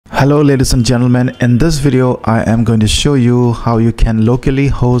Hello ladies and gentlemen, in this video I am going to show you how you can locally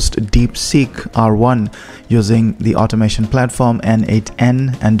host DeepSeek R1 using the automation platform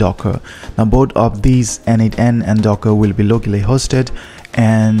n8n and Docker. Now both of these n8n and Docker will be locally hosted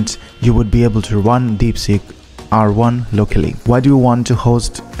and you would be able to run DeepSeek R1 locally. Why do you want to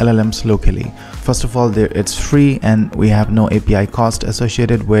host LLMs locally? First of all, it's free and we have no API cost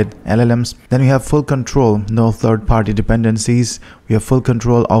associated with LLMs. Then we have full control, no third-party dependencies. We have full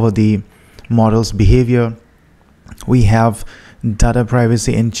control over the model's behavior. We have data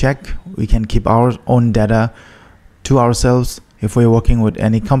privacy in check. We can keep our own data to ourselves. If we're working with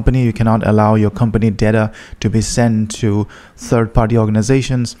any company, you cannot allow your company data to be sent to third-party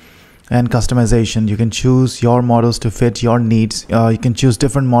organizations. And customization, you can choose your models to fit your needs. You can choose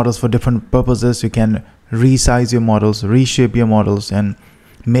different models for different purposes. You can resize your models, reshape your models, and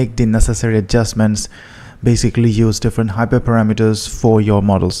make the necessary adjustments. Basically use different hyperparameters for your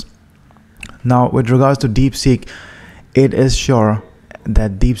models. Now with regards to DeepSeek, it is sure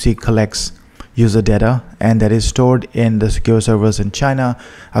that DeepSeek collects user data and that is stored in the secure servers in China.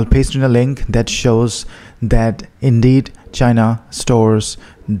 I'll paste in a link that shows that indeed China stores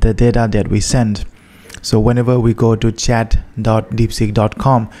the data that we send. So whenever we go to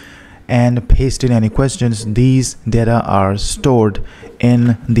chat.deepseek.com and paste in any questions, these data are stored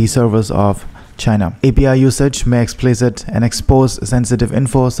in the servers of China. API usage may explicit and expose sensitive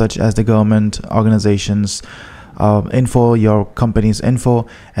info such as the government, organizations, info, your company's info,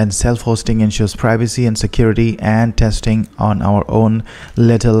 and self-hosting ensures privacy and security and testing on our own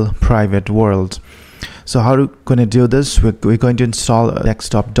little private world. So how are we going to do this? We're going to install a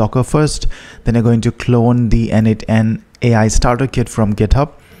desktop Docker first. Then we're going to clone the n8n AI starter kit from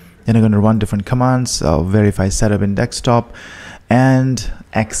GitHub. Then we're going to run different commands, verify setup in desktop, and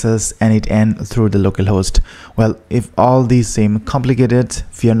access n8n through the localhost. Well, if all these seem complicated,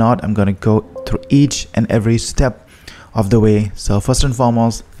 fear not, I'm going to go through each and every step of the way. So first and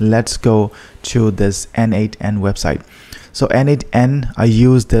foremost, let's go to this n8n website. So n8n, I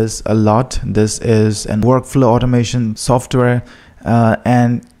use this a lot. This is a workflow automation software,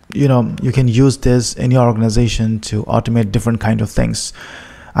 and you can use this in your organization to automate different kind of things.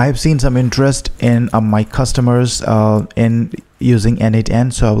 I have seen some interest in my customers in using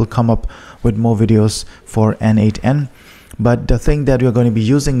n8n, so I will come up with more videos for n8n. But the thing that we're going to be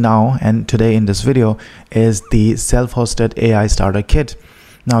using now and today in this video is the self-hosted AI starter kit.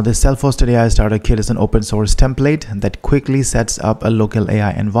 Now the self-hosted AI starter kit is an open source template that quickly sets up a local AI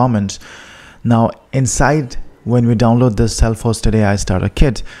environment. Now inside, when we download this self-hosted AI starter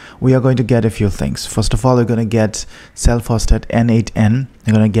kit, we are going to get a few things. First of all, we're going to get self-hosted n8n.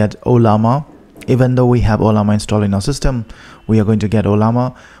 We're going to get Ollama. Even though we have Ollama installed in our system, we are going to get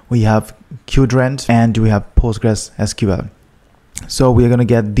Ollama. We have Qdrant and we have PostgreSQL. So we are going to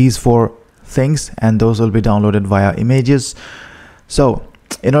get these four things and those will be downloaded via images. So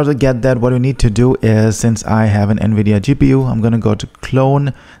in order to get that, what we need to do is, since I have an NVIDIA GPU, I'm going to go to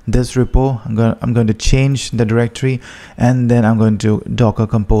clone this repo. I'm going to change the directory and then I'm going to Docker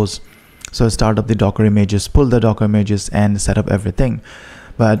compose. So start up the Docker images, pull the Docker images and set up everything.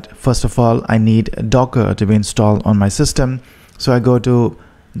 But first of all, I need Docker to be installed on my system. So I go to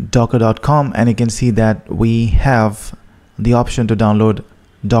docker.com and you can see that we have the option to download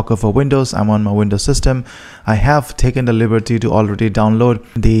Docker for Windows. I'm on my Windows system. I have taken the liberty to already download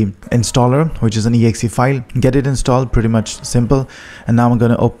the installer, which is an exe file. Get it installed, pretty much simple. And now I'm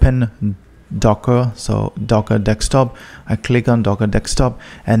going to open Docker. So Docker desktop. I click on Docker desktop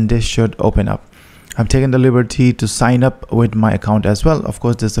and this should open up. I've taken the liberty to sign up with my account as well. Of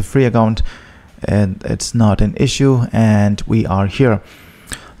course, this is a free account and it's not an issue, and we are here.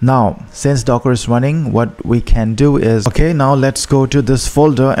 Now, since Docker is running, what we can do is, okay, now let's go to this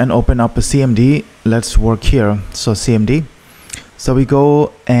folder and open up a CMD. Let's work here. So CMD. So we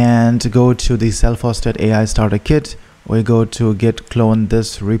go to the self-hosted AI starter kit. We go to git clone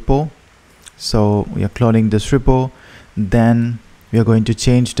this repo. So we are cloning this repo. Then we are going to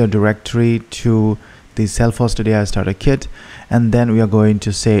change the directory to the self-hosted AI starter kit. And then we are going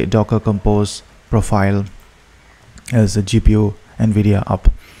to say Docker compose profile as a GPU NVIDIA up.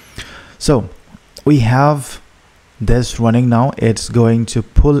 So we have this running now. It's going to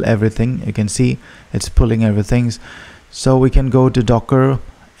pull everything. You can see it's pulling everything. So we can go to Docker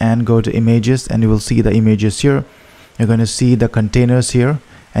and go to images and you will see the images here. You're going to see the containers here,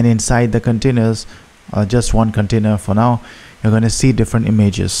 and inside the containers, just one container for now, you're going to see different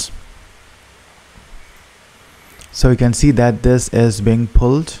images. So you can see that this is being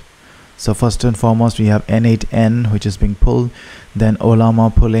pulled. So first and foremost, we have n8n, which is being pulled, then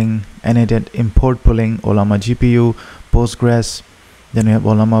Ollama pulling, n8n import pulling, Ollama GPU, Postgres, Then we have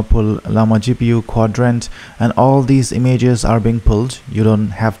Ollama pull llama GPU quadrant, and all these images are being pulled. You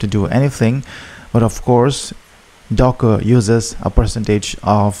don't have to do anything, but of course Docker uses a percentage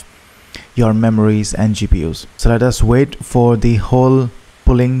of your memories and GPUs. So let us wait for the whole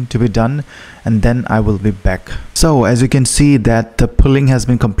pulling to be done, and then I will be back. So as you can see that the pulling has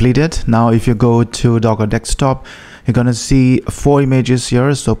been completed. Now if you go to Docker desktop, you're gonna see 4 images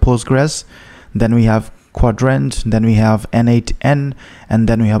here. So Postgres, then we have quadrant, then we have n8n, and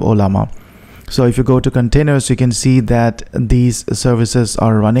then we have Ollama. So if you go to containers, you can see that these services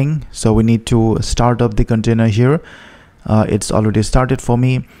are running. So we need to start up the container here. It's already started for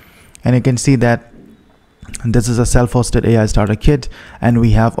me, and you can see that this is a self-hosted AI starter kit, and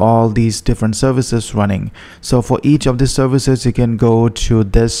we have all these different services running. So for each of these services, you can go to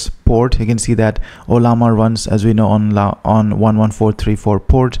this port. You can see that Ollama runs, as we know, on 11434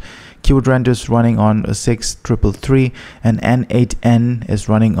 port. Quadrant is running on 6333, and n8n is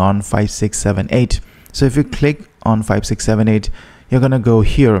running on 5678. So if you click on 5678, you're gonna go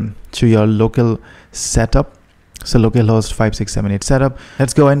here to your local setup. So localhost 5678 setup.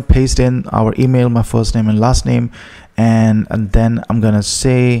 Let's go and paste in our email, my first name and last name, and then I'm gonna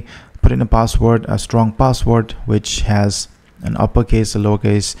say put in a password, a strong password, which has an uppercase, a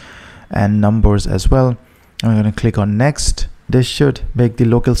lowercase, and numbers as well. I'm gonna click on next. This should make the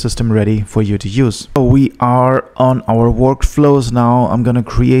local system ready for you to use. So we are on our workflows now. I'm gonna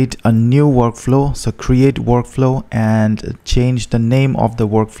create a new workflow. So create workflow and change the name of the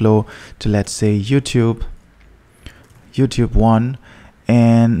workflow to, let's say, YouTube 1,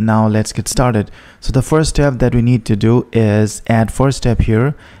 and now let's get started. So the first step that we need to do is add first step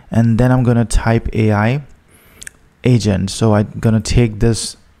here, and then I'm gonna type AI agent. So I'm gonna take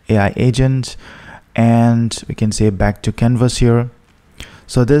this AI agent, and we can say back to canvas here.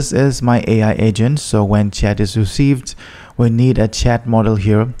 So this is my AI agent. So when chat is received, we need a chat model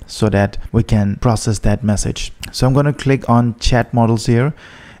here so that we can process that message. So I'm gonna click on chat models here,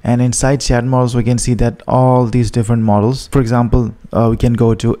 and inside chat models we can see that all these different models. For example, we can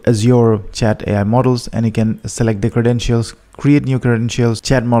go to Azure chat AI models, and you can select the credentials, create new credentials,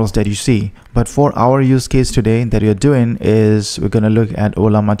 chat models that you see. But for our use case today that we're doing is we're going to look at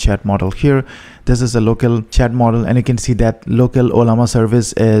Ollama chat model here. This is a local chat model, and you can see that local Ollama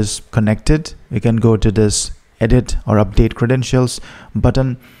service is connected. You can go to this edit or update credentials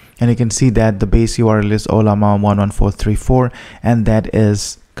button, and you can see that the base URL is Ollama 11434, and that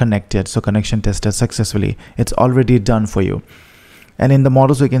is connected. So connection tested successfully. It's already done for you. And in the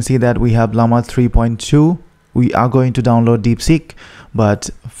models, we can see that we have Llama 3.2. We are going to download DeepSeek, but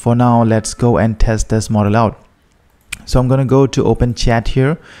for now, let's go and test this model out. So I'm going to go to open chat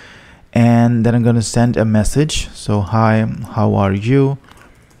here, and then I'm going to send a message. So hi, how are you?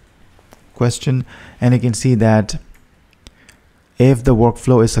 Question. And you can see that if the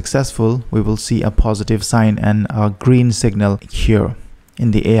workflow is successful, we will see a positive sign and a green signal here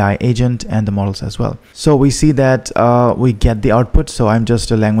in the AI agent and the models as well. So we see that we get the output. So I'm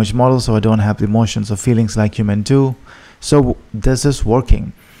just a language model, so I don't have the emotions or feelings like humans do. So this is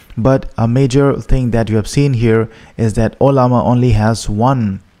working. But a major thing that you have seen here is that Ollama only has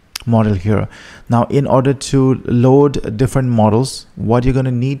one model here. Now in order to load different models, what you're going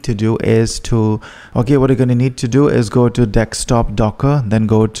to need to do is go to desktop Docker, then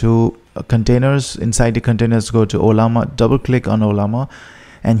go to containers. Inside the containers, go to Ollama, double click on Ollama,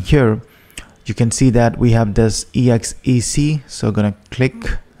 and here you can see that we have this exec. So I'm gonna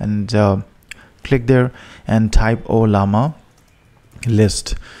click and click there and type Ollama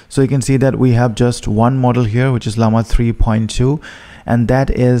list. So you can see that we have just one model here, which is Llama 3.2, and that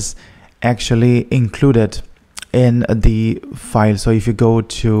is actually included in the file. So if you go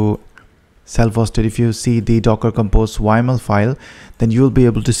to self-hosted, if you see the Docker Compose YML file, then you will be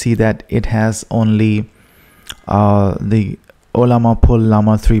able to see that it has only the Ollama pull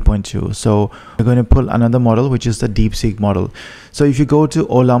Llama 3.2. So we're going to pull another model, which is the DeepSeek model. So if you go to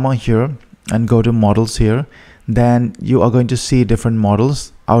Ollama here and go to models here, then you are going to see different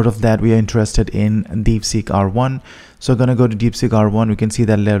models. Out of that, we are interested in DeepSeek R1. So going to go to DeepSeek R1, we can see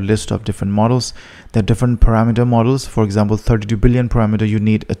that there are a list of different models. There are different parameter models. For example, 32 billion parameter, you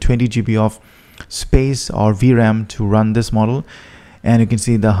need a 20 GB of space or VRAM to run this model. And you can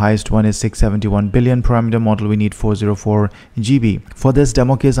see the highest one is 671 billion parameter model. We need 404 GB. For this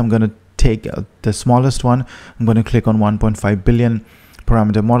demo case, I'm going to take the smallest one. I'm going to click on 1.5 billion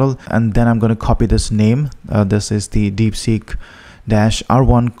parameter model, and then I'm going to copy this name. This is the DeepSeek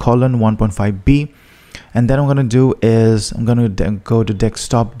 -R1 :1.5b. And then I'm going to do is I'm going to go to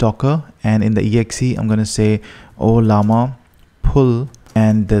desktop Docker, and in the exe I'm going to say Ollama pull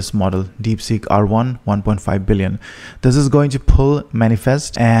and this model DeepSeek R1 1.5 billion. This is going to pull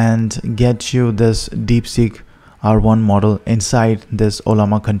manifest and get you this DeepSeek R1 model inside this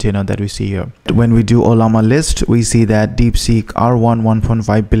Ollama container that we see here. When we do Ollama list, we see that DeepSeek R1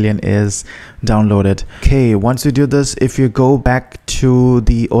 1.5 billion is downloaded. Okay, once you do this, if you go back to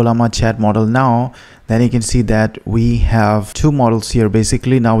the Ollama chat model now, then you can see that we have two models here.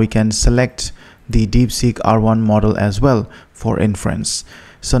 Basically, now we can select the DeepSeek R1 model as well for inference.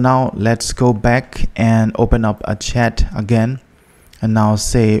 So now let's go back and open up a chat again, and now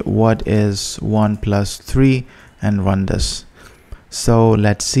say what is 1 plus 3 and run this. So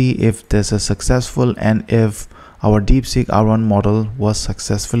let's see if this is successful and if our DeepSeek R1 model was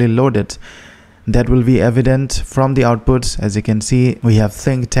successfully loaded. That will be evident from the outputs. As you can see, we have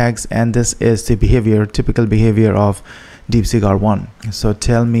think tags, and this is the behavior, typical behavior of DeepSeek R1. So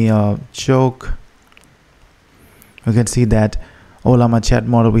tell me a joke. You can see that Ollama chat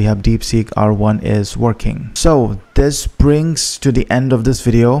model, we have DeepSeek R1 is working. So this brings to the end of this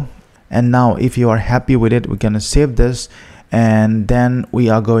video. And now if you are happy with it, we're going to save this, and then we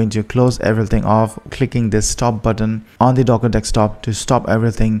are going to close everything off, clicking this stop button on the Docker desktop to stop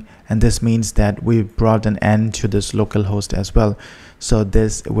everything. And this means that we brought an end to this local host as well. So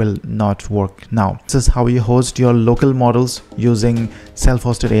this will not work now. This is how you host your local models using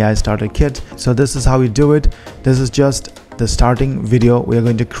self-hosted AI starter kit. So this is how you do it. This is just the starting video. We are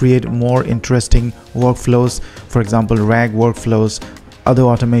going to create more interesting workflows, for example, RAG workflows, other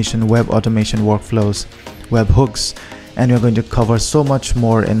automation, web automation workflows, web hooks, and we're going to cover so much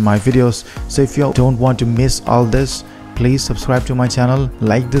more in my videos. So if you don't want to miss all this, please subscribe to my channel,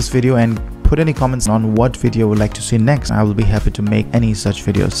 like this video, and put any comments on what video you would like to see next. I will be happy to make any such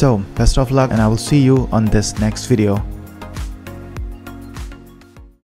videos. So best of luck, and I will see you on this next video.